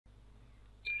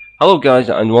Hello guys,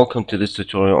 and welcome to this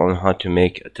tutorial on how to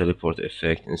make a teleport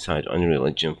effect inside Unreal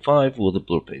Engine 5 with a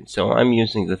blueprint. So I'm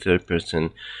using the third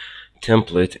person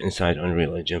template inside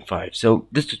Unreal Engine 5. So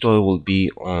this tutorial will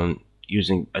be on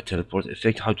using a teleport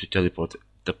effect, how to teleport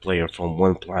the player from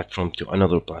one platform to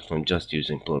another platform just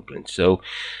using blueprint. So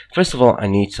first of all, I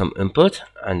need some input,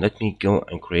 and let me go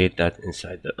and create that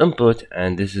inside the input.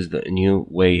 And this is the new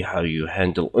way how you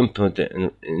handle input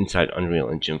inside Unreal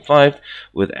Engine 5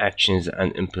 with actions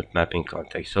and input mapping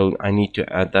context. So I need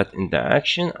to add that in the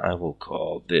action. I will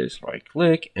call this right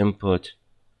click input,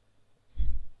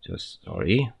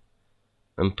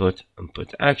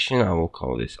 input action. I will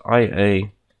call this IA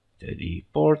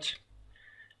teleport,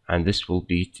 and this will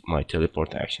be my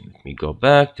teleport action. Let me go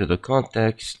back to the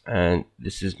context, and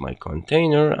this is my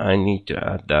container. I need to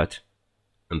add that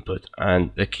input,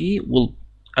 and the key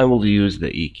I will use the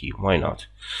E key. Why not?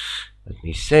 Let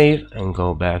me save and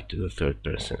go back to the third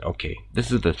person. Okay,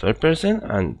 this is the third person,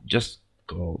 and just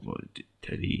go over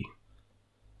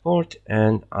teleport,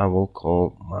 and I will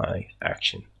call my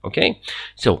action. Okay,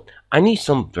 so I need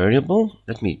some variable.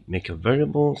 Let me make a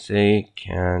variable, say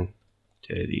can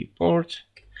teleport,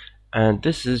 and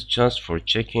this is just for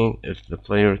checking if the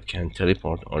player can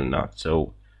teleport or not.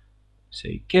 So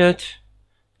say get,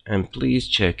 and please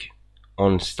check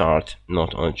on start,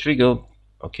 not on trigger.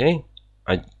 Okay,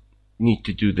 I need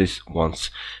to do this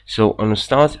once. So on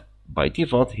start, by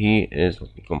default he is,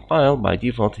 let me compile, by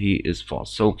default he is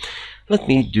false. So let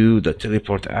me do the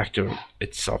teleport actor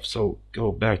itself. So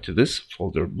go back to this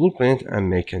folder blueprint and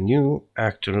make a new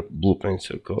actor blueprint.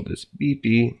 So call this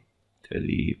BP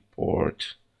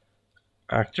teleport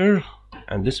actor,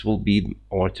 and this will be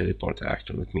our teleport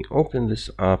actor. Let me open this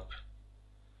up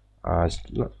as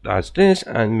this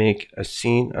and make a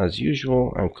scene as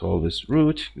usual and call this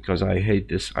root because I hate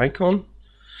this icon.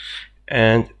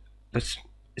 And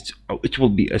it will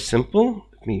be as simple.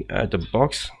 Let me add a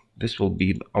box. This will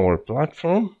be our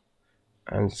platform,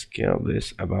 and scale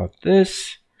this about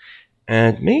this,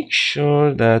 and make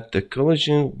sure that the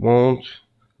collision won't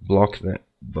block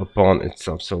the pawn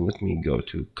itself. So let me go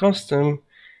to custom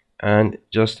and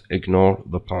just ignore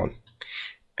the pawn.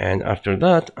 And after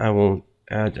that, I will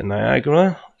add a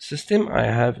Niagara system I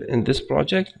have in this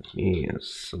project. Let me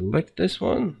select this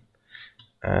one,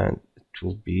 and it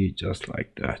will be just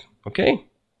like that. Okay,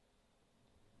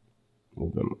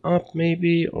 move them up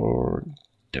maybe or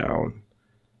down.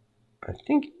 I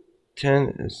think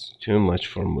 10 is too much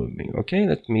for moving. Okay,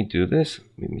 let me do this.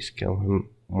 Let me scale him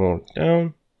more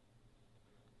down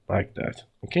like that.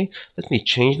 Okay, let me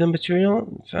change the material.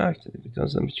 In fact,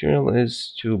 because the material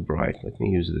is too bright, let me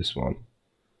use this one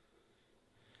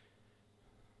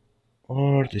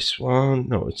or this one.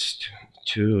 No, it's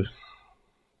too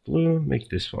blue. Make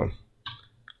this one.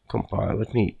 Compile.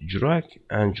 Let me drag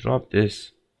and drop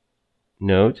this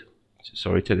node,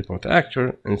 sorry, teleport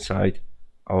actor inside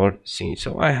our scene.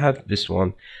 So I have this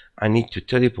one. I need to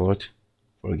teleport,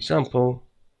 for example,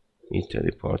 we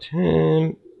teleport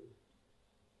him.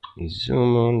 We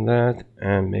zoom on that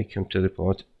and make him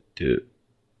teleport to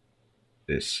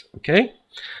this. Okay,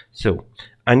 so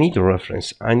I need a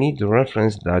reference. I need the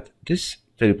reference that this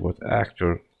teleport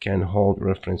actor can hold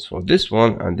reference for this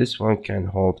one, and this one can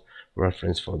hold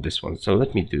reference for this one. So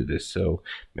let me do this. So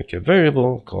make a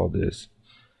variable, call this,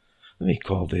 let me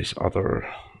call this other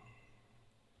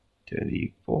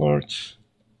teleport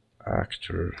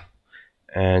actor,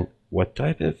 and what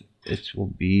type of it will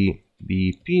be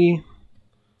BP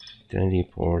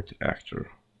teleport actor,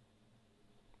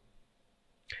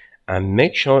 and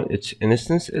make sure it's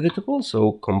instance editable.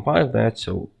 So compile that.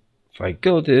 So if I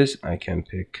go this, I can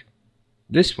pick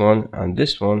this one, and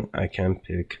this one I can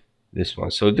pick this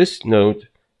one. So this node,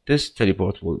 this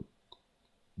teleport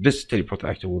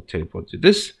actor will teleport to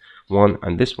this one,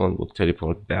 and this one will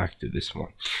teleport back to this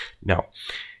one. Now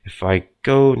if I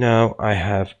go, now I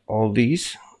have all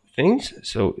these things.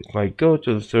 So if I go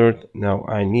to the third, now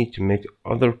I need to make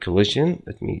other collision.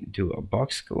 Let me do a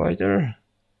box collider,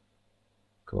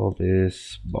 call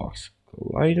this box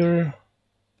collider,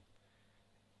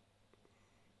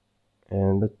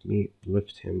 and let me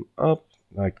lift him up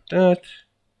like that,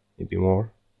 maybe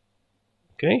more.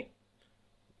 Okay,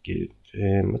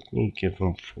 let me give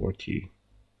him 40,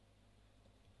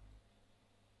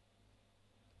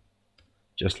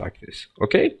 just like this.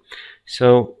 Okay,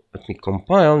 so let me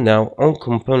compile. Now on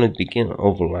component begin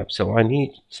overlap, so I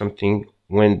need something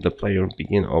when the player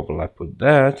begin overlap with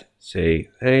that. Say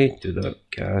hey to the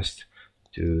cast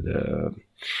to the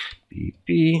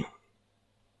BP,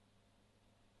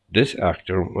 this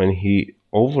actor, when he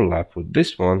overlap with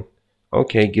this one,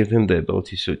 okay, give him the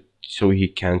ability so he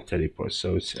can teleport.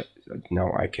 So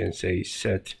now I can say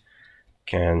set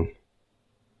can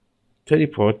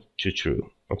teleport to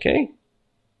true. Okay,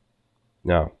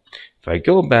 now if I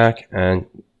go back, and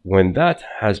when that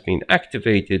has been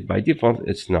activated, by default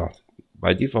it's not.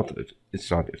 By default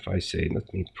it's not. If I say,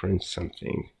 let me print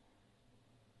something,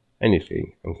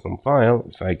 anything, and compile,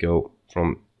 if I go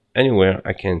from anywhere,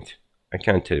 I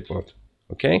can't teleport.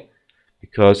 Okay,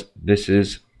 because this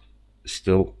is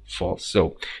still false.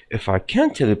 So if I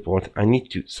can't teleport, I need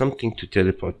to something to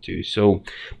teleport to. So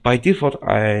by default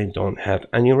I don't have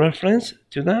any reference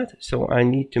to that, so I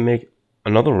need to make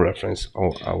another reference.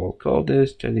 I will call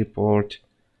this teleport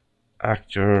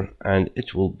actor, and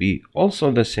it will be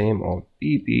also the same of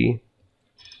bb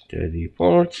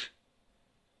teleport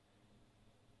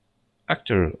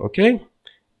actor. Okay,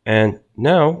 and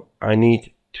now I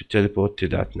need to teleport to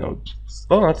that node,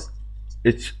 but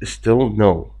it's still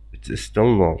null. It's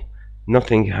still null.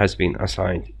 Nothing has been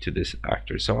assigned to this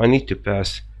actor, so I need to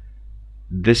pass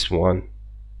this one.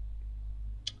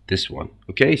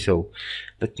 Okay, so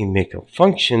let me make a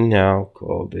function now.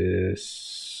 Call this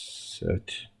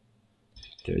set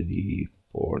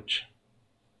teleport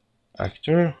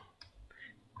actor,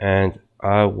 and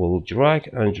I will drag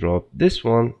and drop this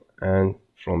one, and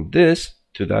from this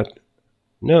to that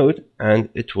node, and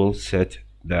it will set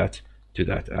that to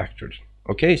that actor.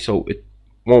 Okay, so it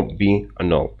won't be a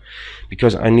null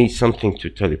because I need something to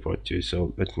teleport to.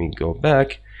 So let me go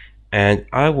back, and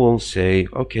I will say,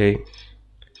 okay,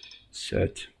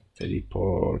 set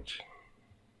teleport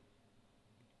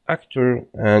actor,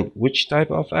 and which type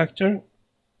of actor?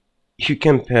 You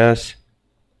can pass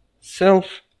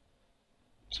self.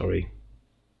 Sorry,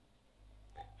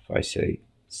 if I say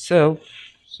self,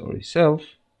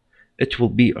 it will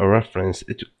be a reference.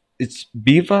 It's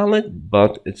be valid,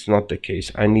 but it's not the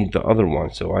case. I need the other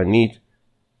one, so I need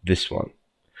this one.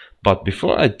 But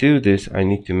before I do this, I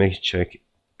need to make check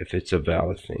if it's a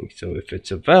valid thing. So if it's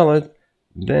a valid,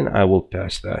 then I will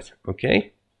pass that.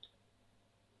 Okay,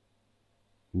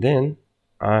 then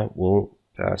I will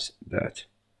pass that.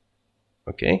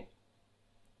 Okay,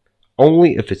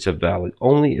 only if it's a valid,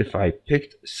 only if I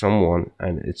picked someone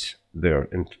and it's there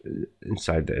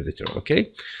inside the editor.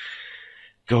 Okay,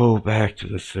 go back to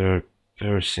the third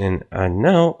person, and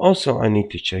now also I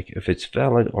need to check if it's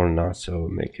valid or not. So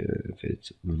make it, if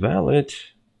it's valid,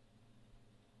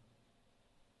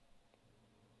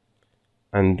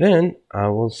 and then I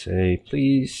will say,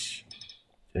 please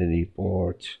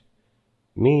teleport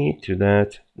me to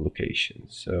that location.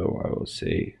 So I will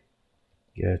say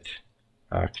get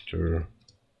actor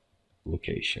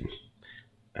location,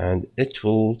 and it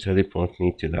will teleport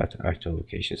me to that actor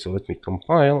location. So let me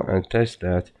compile and test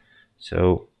that.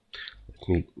 So let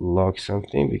me log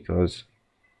something, because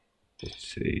let's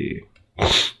see,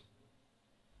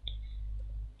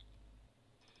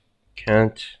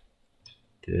 can't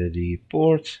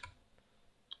teleport.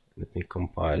 Let me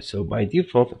compile. So by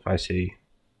default, if I say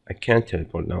I can't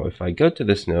teleport, now if I go to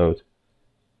this node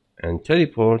and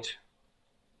teleport,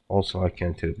 also I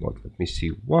can't teleport. Let me see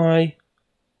why.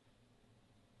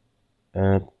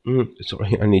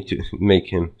 Sorry, I need to make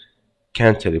him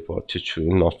can teleport to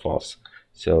true, not false.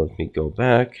 So let me go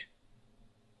back.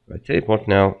 I teleport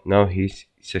now he's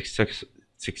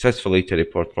successfully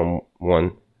teleport from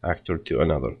one actor to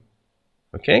another.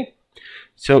 Okay,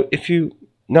 so if you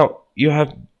now you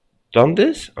have done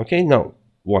this. Okay, now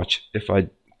watch, if I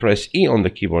press E on the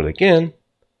keyboard again,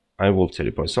 I will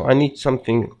teleport. So I need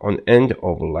something on end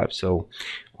overlap. So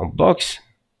on box,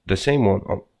 the same one,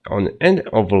 on end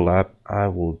overlap, I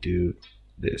will do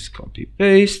this, copy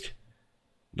paste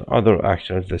the other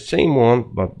actor, the same one,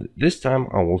 but this time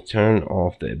I will turn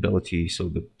off the ability so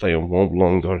the player no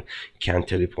longer can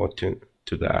teleport to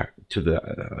the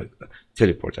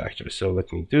teleport actor. So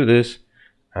let me do this,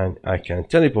 and I can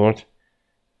teleport,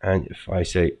 and if I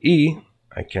say E,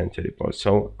 I can teleport.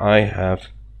 So I have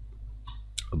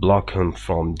blocked him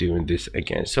from doing this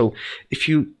again. So if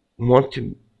you want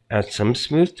to add some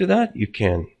smooth to that, you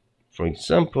can. For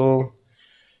example,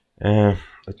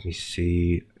 let me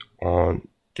see on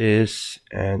this,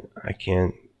 and I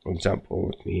can, for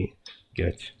example, let me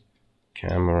get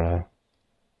camera,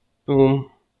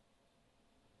 boom,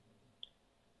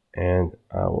 and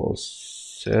I will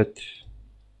set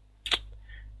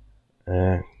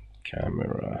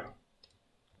camera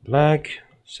lag,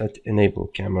 set enable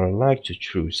camera lag to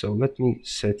true. So let me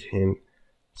set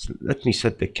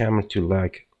the camera to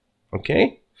lag.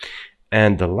 Okay,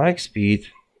 and the lag speed,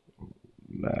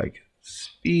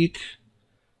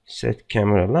 set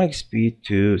camera lag speed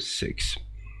to 6,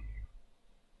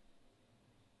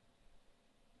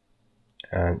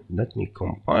 and let me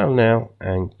compile now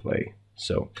and play.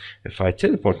 So if I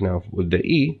teleport now with the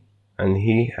E and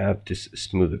he have this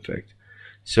smooth effect.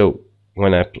 So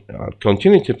when I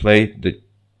continue to play, the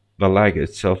lag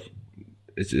itself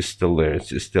is still there,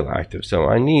 it's still active. So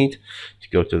I need to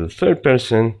go to the third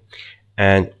person,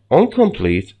 and on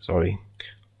complete,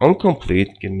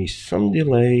 give me some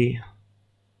delay,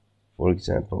 for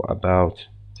example about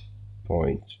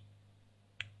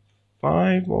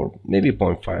 0.5 or maybe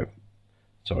 0.5,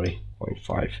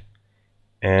 0.5,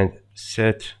 and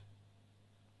set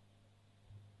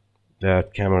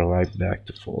that camera lag back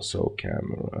to full. So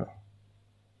camera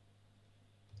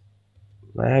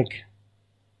lag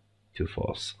to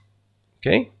false.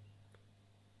 Okay,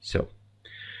 so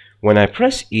when I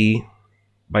press E,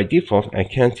 by default I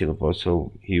can't teleport,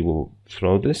 so he will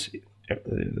throw this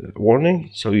warning,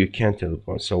 so you can't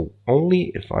teleport. So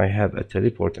only if I have a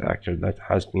teleport actor that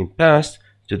has been passed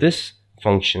to this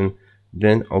function,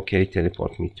 then okay,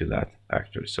 teleport me to that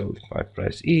actor. So if I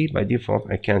press E, by default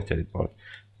I can't teleport.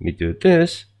 Let me do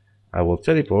this, I will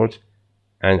teleport,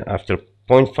 and after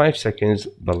 0.5 seconds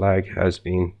the lag has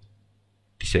been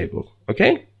disabled.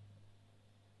 Okay,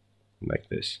 like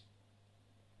this.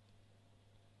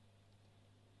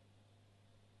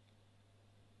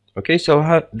 Okay, so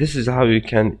this is how you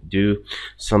can do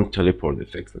some teleport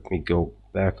effects. Let me go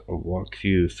back and walk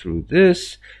you through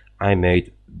this. I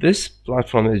made this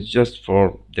platform is just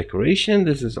for decoration.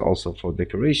 This is also for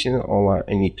decoration. All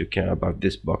I need to care about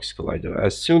this box collider.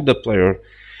 As soon the player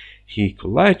he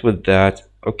collide with that,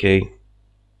 okay,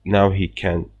 now he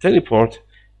can teleport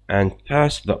and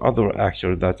pass the other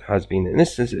actor that has been in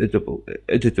instance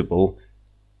editable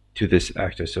to this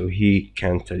actor, so he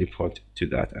can teleport to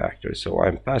that actor. So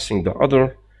I'm passing the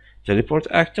other teleport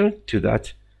actor to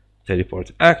that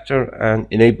teleport actor and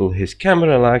enable his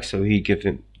camera lag, so he give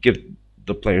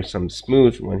the player some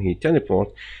smooth when he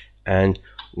teleport, and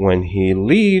when he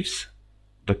leaves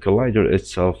the collider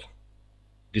itself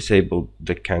disable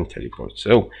the can teleport.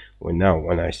 So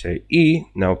when I say E,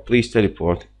 now please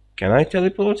teleport, can I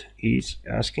teleport? He's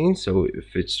asking. So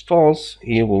if it's false,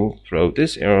 he will throw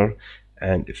this error,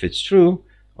 and if it's true,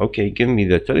 okay, give me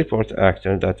the teleport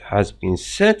actor that has been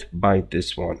set by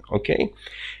this one. Okay,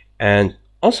 and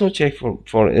also check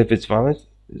for if it's valid.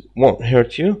 It won't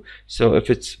hurt you. So if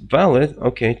it's valid,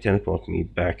 okay, teleport me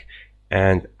back.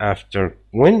 And after,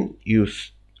 when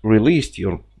you've released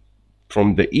your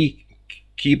from the E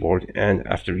keyboard, and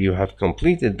after you have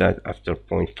completed that, after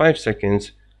 0.5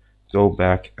 seconds, go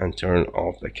back and turn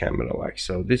off the camera lag.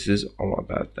 So this is all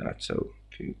about that. So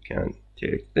if you can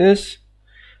take this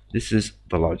is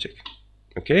the logic.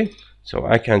 Okay, so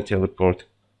I can teleport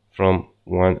from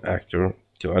one actor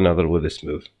to another with a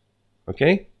smooth.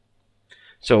 Okay,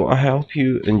 so I hope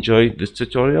you enjoyed this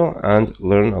tutorial and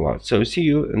learn a lot. So see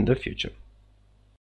you in the future.